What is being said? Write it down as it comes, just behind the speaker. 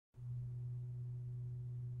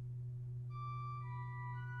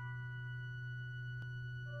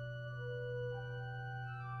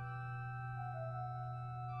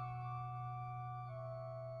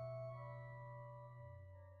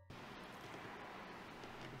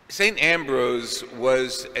St. Ambrose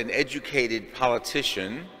was an educated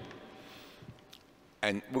politician,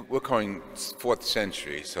 and we're calling 4th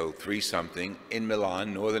century, so 3-something, in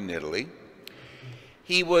Milan, northern Italy.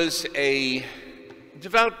 He was a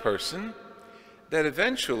devout person that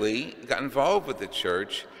eventually got involved with the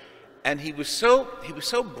church, and he was so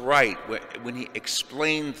bright when he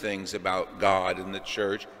explained things about God and the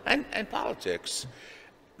church and politics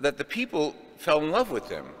that the people fell in love with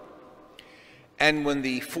him. And when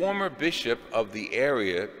the former bishop of the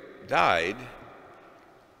area died,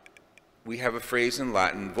 we have a phrase in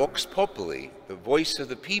Latin, vox populi, the voice of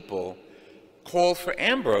the people, called for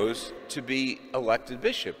Ambrose to be elected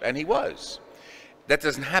bishop, and he was. That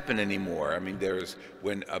doesn't happen anymore. I mean,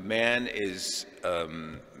 when a man is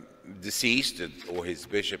deceased or his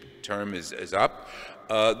bishop term is up,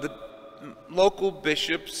 the local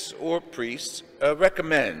bishops or priests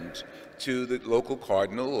recommend to the local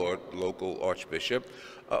cardinal or local archbishop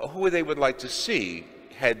who they would like to see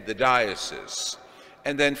head the diocese.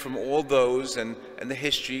 And then from all those and the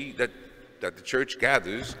history that the church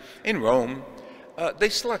gathers in Rome, they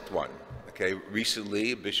select one. Okay,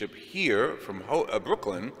 recently a bishop here from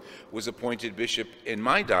Brooklyn was appointed bishop in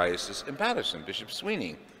my diocese in Patterson, Bishop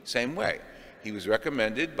Sweeney, same way. He was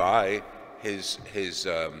recommended by his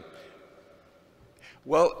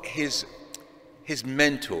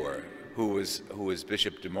mentor, who was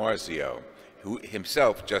Bishop DiMarzio, who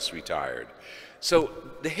himself just retired. So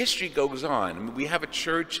the history goes on. I mean, we have a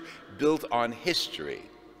church built on history,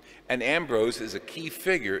 and Ambrose is a key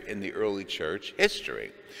figure in the early church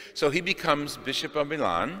history. So he becomes Bishop of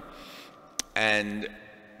Milan, and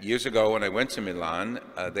years ago when I went to Milan,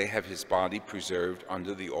 they have his body preserved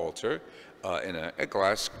under the altar in a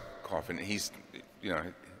glass coffin. He's,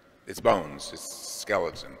 it's bones, it's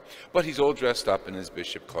skeleton. But he's all dressed up in his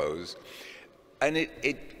bishop clothes. And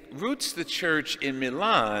it roots the church in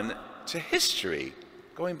Milan to history,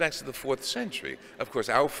 going back to the 4th century. Of course,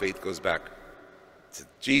 our faith goes back to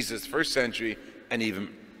Jesus, 1st century, and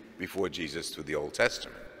even before Jesus to the Old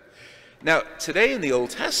Testament. Now, today in the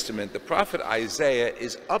Old Testament, the prophet Isaiah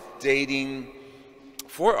is updating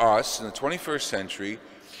for us in the 21st century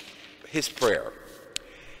his prayer.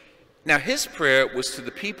 Now, his prayer was to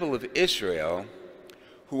the people of Israel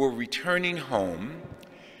who were returning home.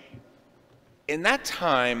 In that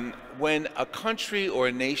time, when a country or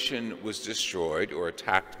a nation was destroyed or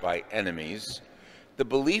attacked by enemies, the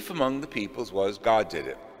belief among the peoples was God did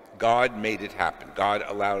it. God made it happen. God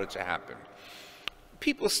allowed it to happen.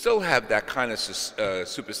 People still have that kind of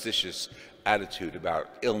superstitious attitude about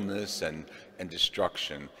illness and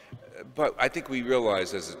destruction. But I think we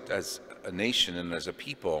realize as a nation and as a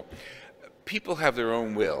people, people have their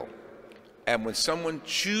own will. And when someone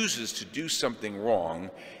chooses to do something wrong,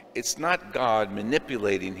 it's not God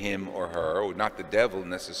manipulating him or her, or not the devil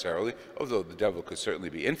necessarily, although the devil could certainly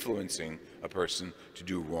be influencing a person to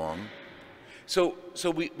do wrong. So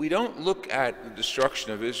we don't look at the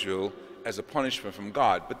destruction of Israel as a punishment from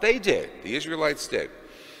God, but they did. The Israelites did.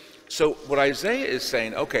 So what Isaiah is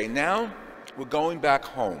saying, okay, now we're going back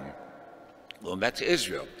home. We're going back to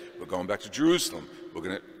Israel. We're going back to Jerusalem. We're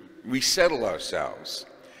going to resettle ourselves.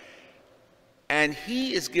 And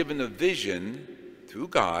he is given a vision through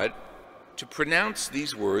God to pronounce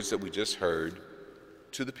these words that we just heard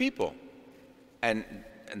to the people. And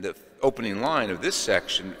the opening line of this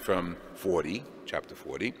section from 40, chapter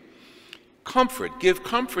 40, give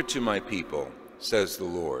comfort to my people, says the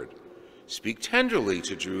Lord. Speak tenderly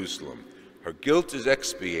to Jerusalem. Her guilt is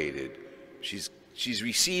expiated. She's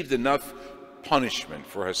received enough punishment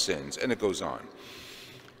for her sins. And it goes on.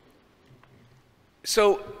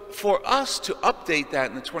 So for us to update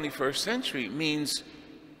that in the 21st century means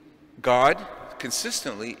God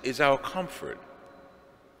consistently is our comfort.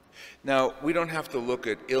 Now, we don't have to look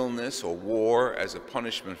at illness or war as a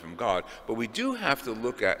punishment from God, but we do have to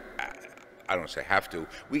look at, I don't say have to,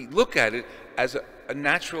 we look at it as a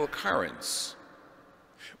natural occurrence.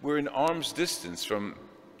 We're in arm's distance from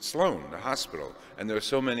Sloan, the hospital, and there are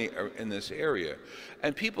so many in this area.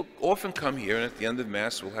 And people often come here, and at the end of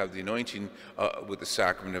Mass we'll have the anointing with the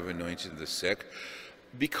sacrament of anointing the sick,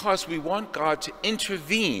 because we want God to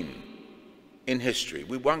intervene in history.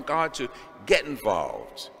 We want God to get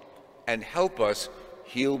involved and help us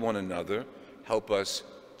heal one another, help us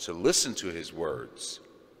to listen to his words.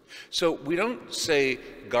 So we don't say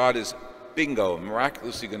God is bingo,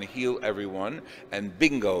 miraculously going to heal everyone, and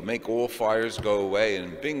bingo, make all fires go away,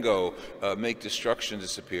 and bingo, make destruction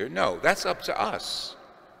disappear. No, that's up to us.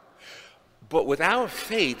 But with our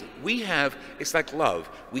faith, it's like love.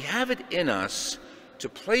 We have it in us to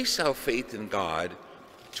place our faith in God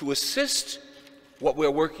to assist what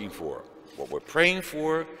we're working for, what we're praying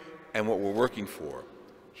for and what we're working for: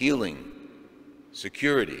 healing,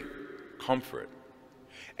 security, comfort.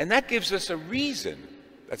 And that gives us a reason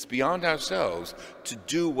that's beyond ourselves to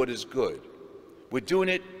do what is good. We're doing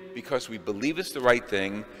it because we believe it's the right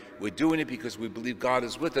thing. We're doing it because we believe God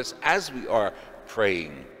is with us as we are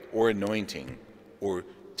praying or anointing or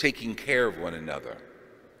taking care of one another.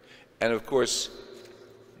 And of course,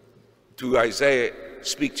 through Isaiah,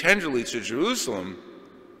 speak tenderly to Jerusalem,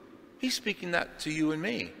 he's speaking that to you and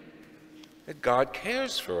me, that God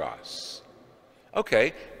cares for us.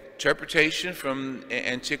 Okay, interpretation from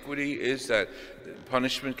antiquity is that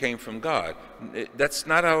punishment came from God. That's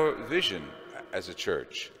not our vision as a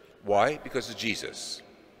church. Why? Because of Jesus.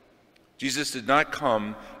 Jesus did not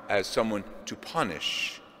come as someone to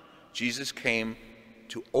punish. Jesus came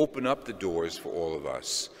to open up the doors for all of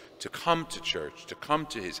us, to come to church, to come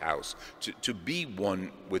to his house, to be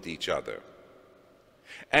one with each other.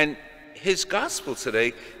 And his gospel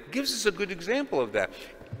today gives us a good example of that.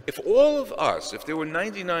 If all of us, if there were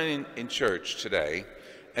 99 in church today,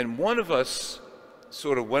 and one of us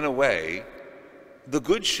sort of went away, the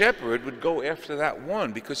good shepherd would go after that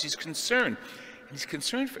one because he's concerned. And he's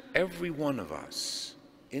concerned for every one of us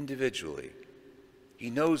individually. He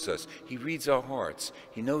knows us. He reads our hearts.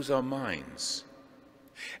 He knows our minds.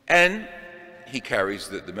 And he carries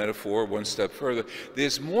the metaphor one step further.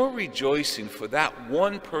 There's more rejoicing for that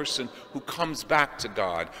one person who comes back to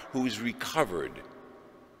God, who is recovered,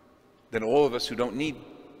 than all of us who don't need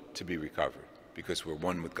to be recovered because we're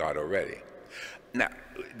one with God already. Now,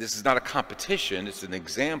 this is not a competition. It's an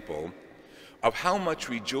example of how much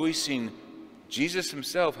rejoicing Jesus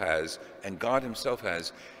himself has and God himself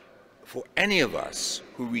has for any of us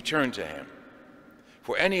who return to him,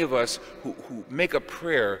 for any of us who make a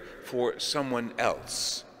prayer for someone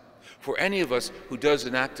else, for any of us who does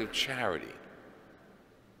an act of charity.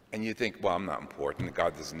 And you think, well, I'm not important,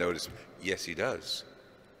 God doesn't notice. Yes, he does.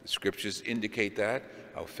 The scriptures indicate that.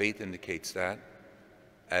 Our faith indicates that.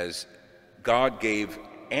 As God gave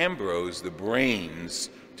Ambrose the brains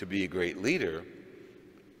to be a great leader,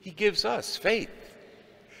 he gives us faith.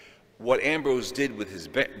 What Ambrose did with his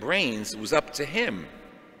brains was up to him.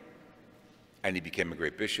 And he became a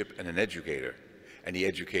great bishop and an educator. And he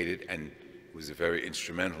educated and was very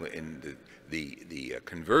instrumental in the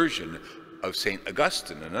conversion of St.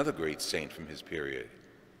 Augustine, another great saint from his period.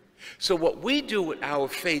 So what we do with our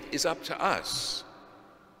faith is up to us.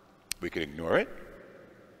 We can ignore it,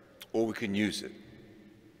 or we can use it.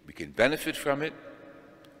 We can benefit from it,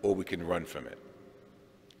 or we can run from it.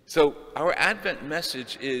 So our Advent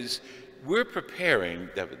message is we're preparing,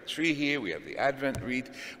 we have a tree here, we have the Advent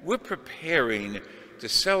wreath, we're preparing to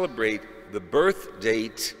celebrate the birth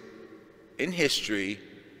date in history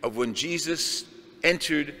of when Jesus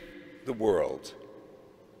entered the world.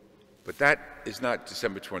 But that is not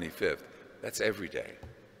December 25th. That's every day.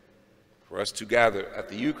 For us to gather at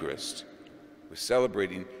the Eucharist, we're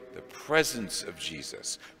celebrating the presence of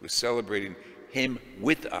Jesus. We're celebrating him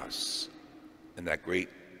with us. And that great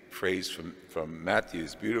phrase from Matthew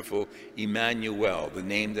is beautiful, Emmanuel, the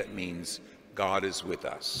name that means God is with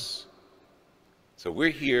us. So we're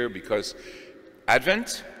here because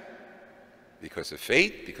Advent, because of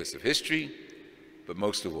faith, because of history, but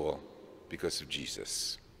most of all, because of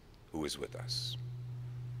Jesus, who is with us.